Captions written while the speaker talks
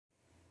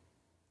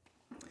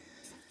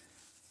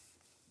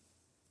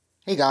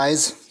Hey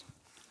guys,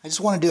 I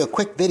just want to do a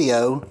quick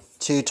video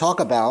to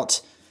talk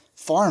about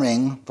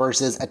farming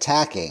versus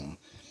attacking.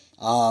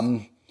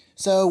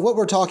 So what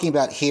we're talking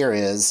about here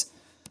is,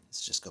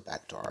 let's just go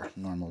back to our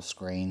normal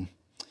screen.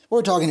 What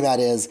we're talking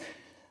about is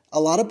a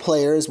lot of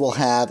players will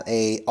have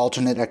an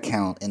alternate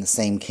account in the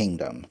same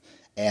kingdom.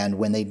 And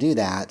when they do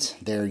that,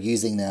 they're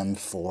using them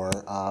for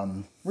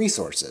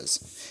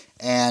resources.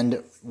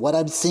 And what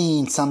I've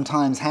seen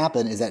sometimes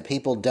happen is that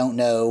people don't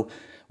know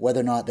whether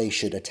or not they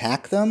should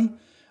attack them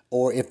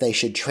or if they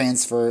should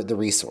transfer the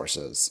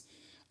resources.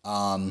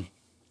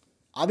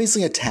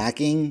 Obviously,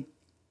 attacking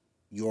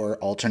your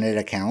alternate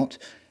account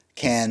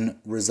can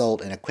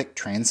result in a quick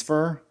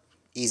transfer,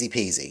 easy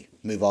peasy.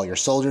 Move all your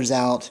soldiers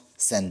out,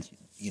 send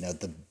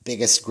the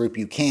biggest group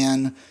you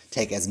can,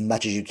 take as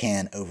much as you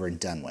can, over and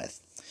done with.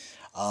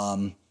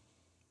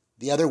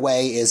 The other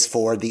way is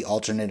for the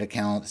alternate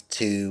account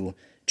to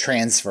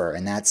transfer,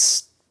 and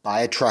that's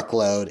by a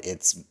truckload.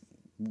 It's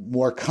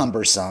more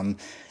cumbersome,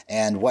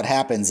 and what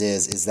happens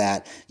is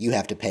that you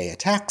have to pay a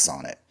tax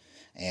on it.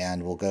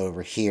 And we'll go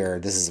over here.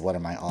 This is one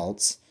of my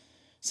alts.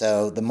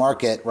 So the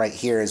market right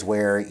here is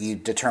where you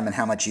determine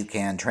how much you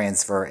can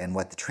transfer and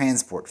what the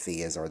transport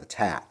fee is, or the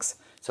tax.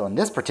 So in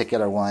this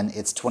particular one,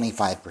 it's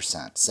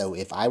 25%. So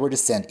if I were to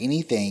send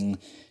anything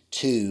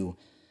to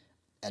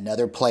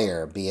another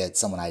player, be it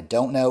someone I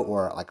don't know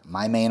or like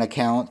my main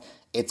account,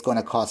 it's going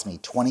to cost me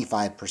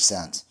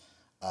 25%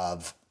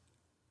 of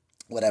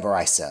whatever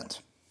I send.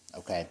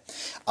 Okay.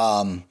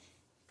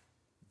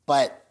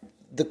 But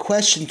the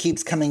question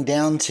keeps coming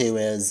down to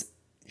is,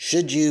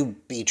 should you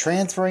be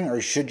transferring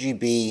or should you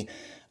be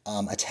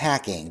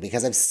attacking?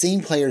 Because I've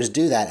seen players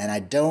do that and I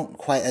don't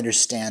quite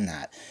understand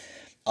that.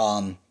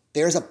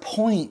 There's a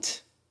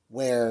point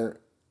where,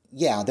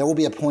 yeah, there will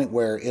be a point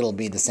where it'll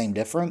be the same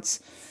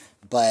difference,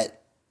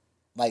 but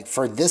like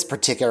for this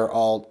particular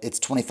alt, it's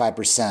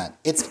 25%.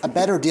 It's a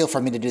better deal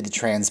for me to do the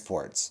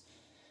transports.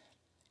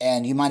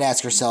 And you might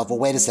ask yourself, well,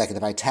 wait a second,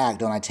 if I attack,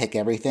 don't I take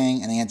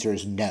everything? And the answer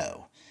is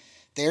no.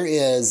 There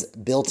is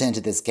built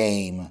into this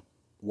game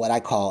what I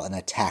call an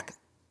attack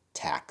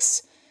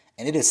tax,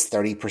 and it is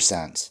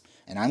 30%.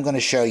 And I'm going to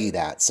show you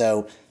that.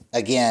 So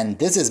again,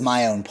 this is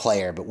my own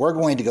player, but we're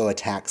going to go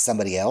attack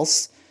somebody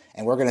else,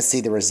 and we're going to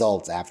see the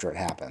results after it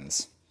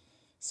happens.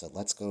 So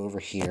let's go over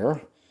here. I'm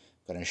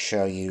going to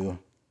show you.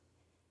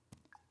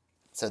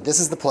 So this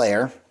is the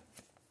player.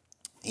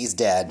 He's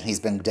dead. He's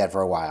been dead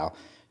for a while.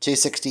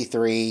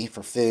 263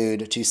 for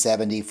food,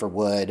 270 for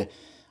wood,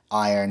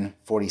 iron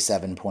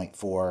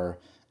 47.4,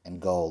 and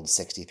gold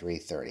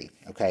 63.30.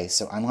 Okay,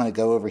 so I'm going to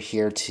go over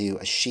here to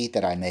a sheet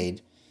that I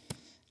made,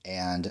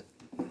 and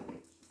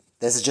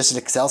this is just an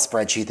Excel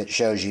spreadsheet that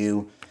shows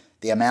you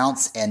the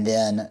amounts, and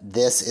then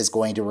this is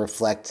going to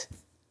reflect,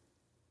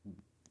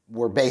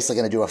 we're basically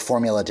going to do a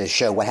formula to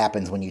show what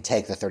happens when you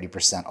take the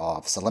 30%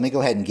 off. So let me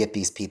go ahead and get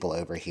these people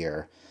over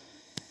here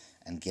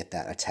and get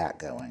that attack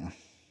going.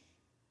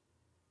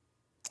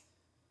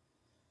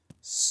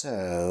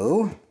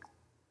 So,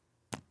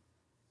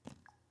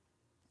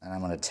 and I'm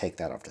going to take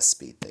that off to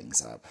speed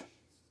things up.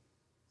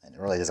 And it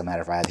really doesn't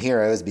matter if I have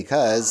heroes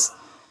because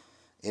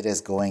it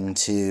is going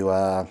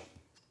to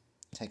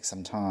take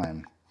some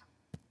time.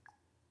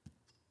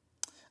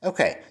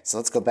 Okay, so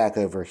let's go back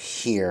over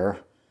here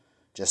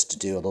just to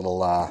do a little,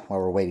 while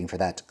we're waiting for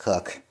that to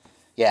cook.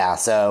 Yeah,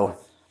 so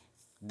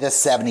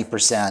this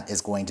 70%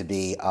 is going to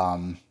be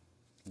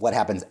what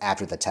happens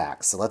after the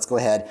tax. So let's go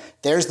ahead.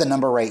 There's the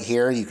number right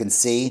here. You can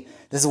see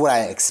this is what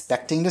I'm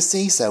expecting to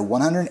see. So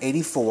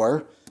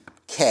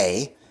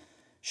 184K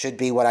should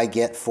be what I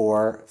get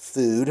for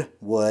food,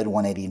 wood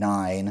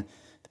 189,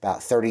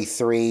 about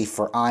 33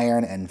 for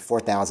iron, and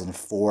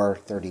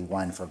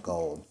 4,431 for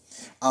gold.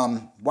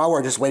 While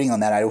we're just waiting on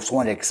that, I just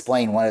wanted to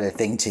explain one other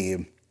thing to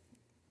you.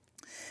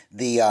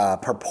 The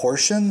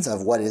proportions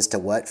of what is to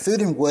what. Food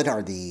and wood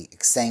are the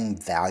same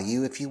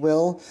value, if you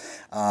will.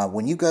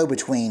 When you go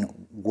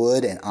between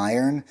wood and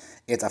iron,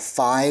 it's a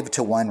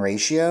 5-to-1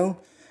 ratio.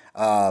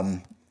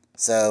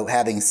 So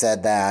having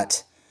said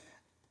that,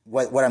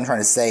 what I'm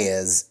trying to say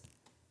is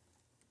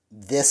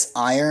this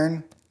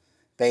iron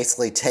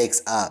basically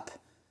takes up,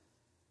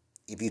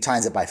 if you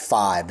times it by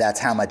 5, that's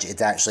how much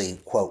it's actually,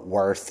 quote,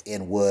 worth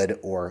in wood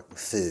or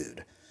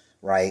food,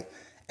 right?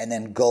 And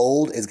then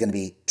gold is going to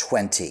be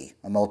 20,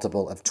 a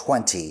multiple of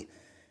 20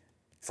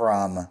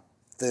 from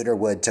food or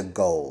wood to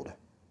gold.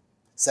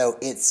 So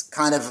it's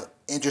kind of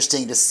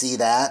interesting to see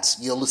that.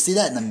 You'll see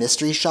that in the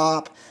mystery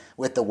shop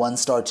with the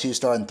 1-star,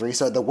 2-star, and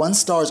 3-star. The 1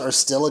 stars are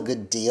still a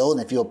good deal, and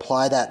if you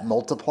apply that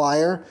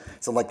multiplier,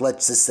 so like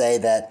let's just say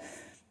that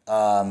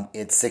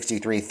it's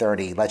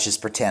 63.30. Let's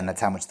just pretend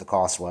that's how much the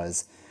cost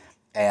was.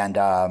 And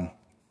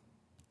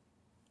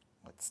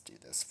let's do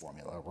this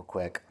formula real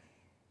quick.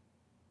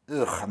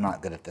 Ugh, I'm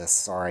not good at this,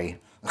 sorry.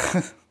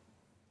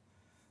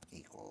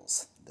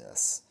 Equals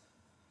this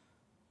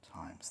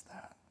times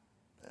that.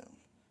 Boom.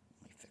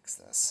 Let me fix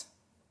this.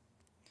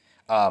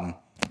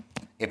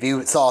 If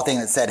you saw a thing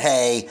that said,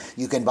 hey,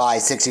 you can buy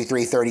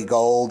 6330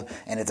 gold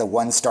and it's a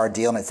 1-star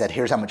deal and it said,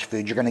 here's how much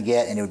food you're going to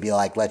get, and it would be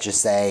like, let's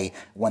just say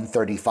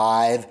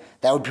 135,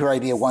 that would probably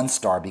be a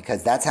 1-star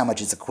because that's how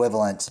much it's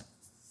equivalent.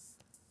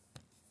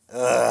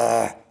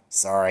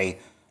 Sorry.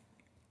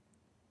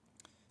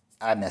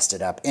 I messed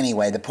it up.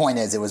 Anyway, the point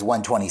is it was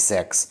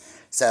 126.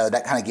 So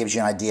that kind of gives you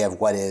an idea of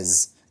what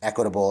is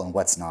equitable and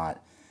what's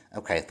not.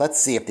 Okay, let's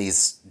see if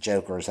these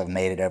jokers have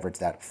made it over to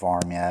that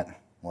farm yet.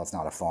 Well, it's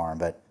not a farm,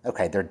 but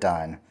okay, they're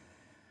done.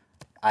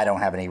 I don't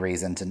have any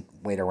reason to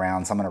wait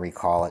around, so I'm going to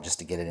recall it just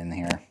to get it in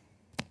here.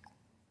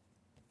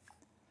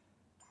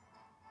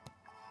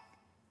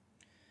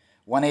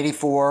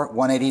 184,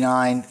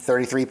 189,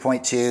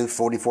 33.2,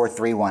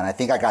 44.31. I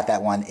think I got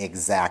that one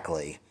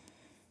exactly.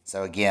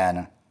 So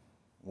again,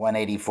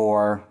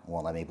 184,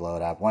 well, let me blow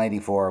it up.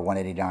 184,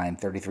 189,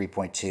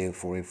 33.2,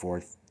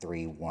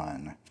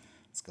 44.31.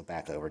 Let's go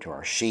back over to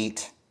our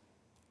sheet.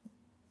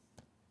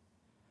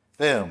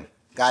 Boom.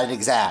 Got it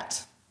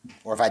exact.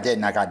 Or if I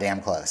didn't, I got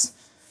damn close.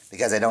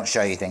 Because I don't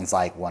show you things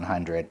like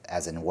 100,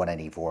 as in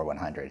 184,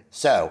 100.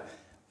 So,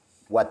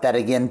 what that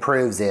again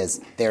proves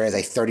is there is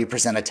a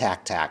 30%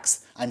 attack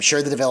tax. I'm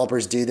sure the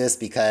developers do this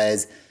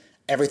because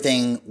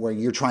everything where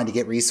you're trying to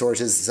get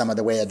resources some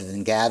other way other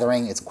than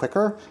gathering, it's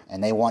quicker,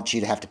 and they want you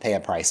to have to pay a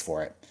price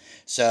for it.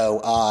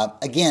 So,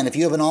 again, if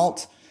you have an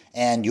alt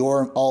and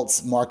your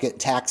alt's market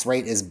tax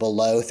rate is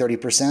below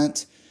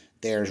 30%,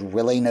 there's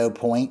really no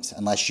point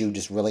unless you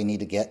just really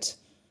need to get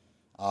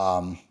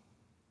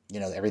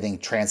everything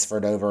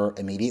transferred over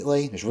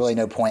immediately. There's really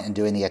no point in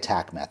doing the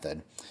attack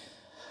method.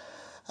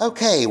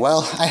 Okay,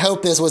 well, I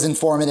hope this was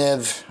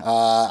informative.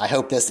 I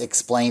hope this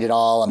explained it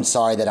all. I'm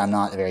sorry that I'm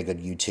not a very good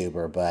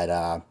YouTuber, but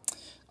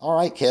all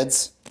right,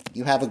 kids,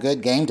 you have a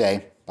good game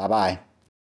day. Bye-bye.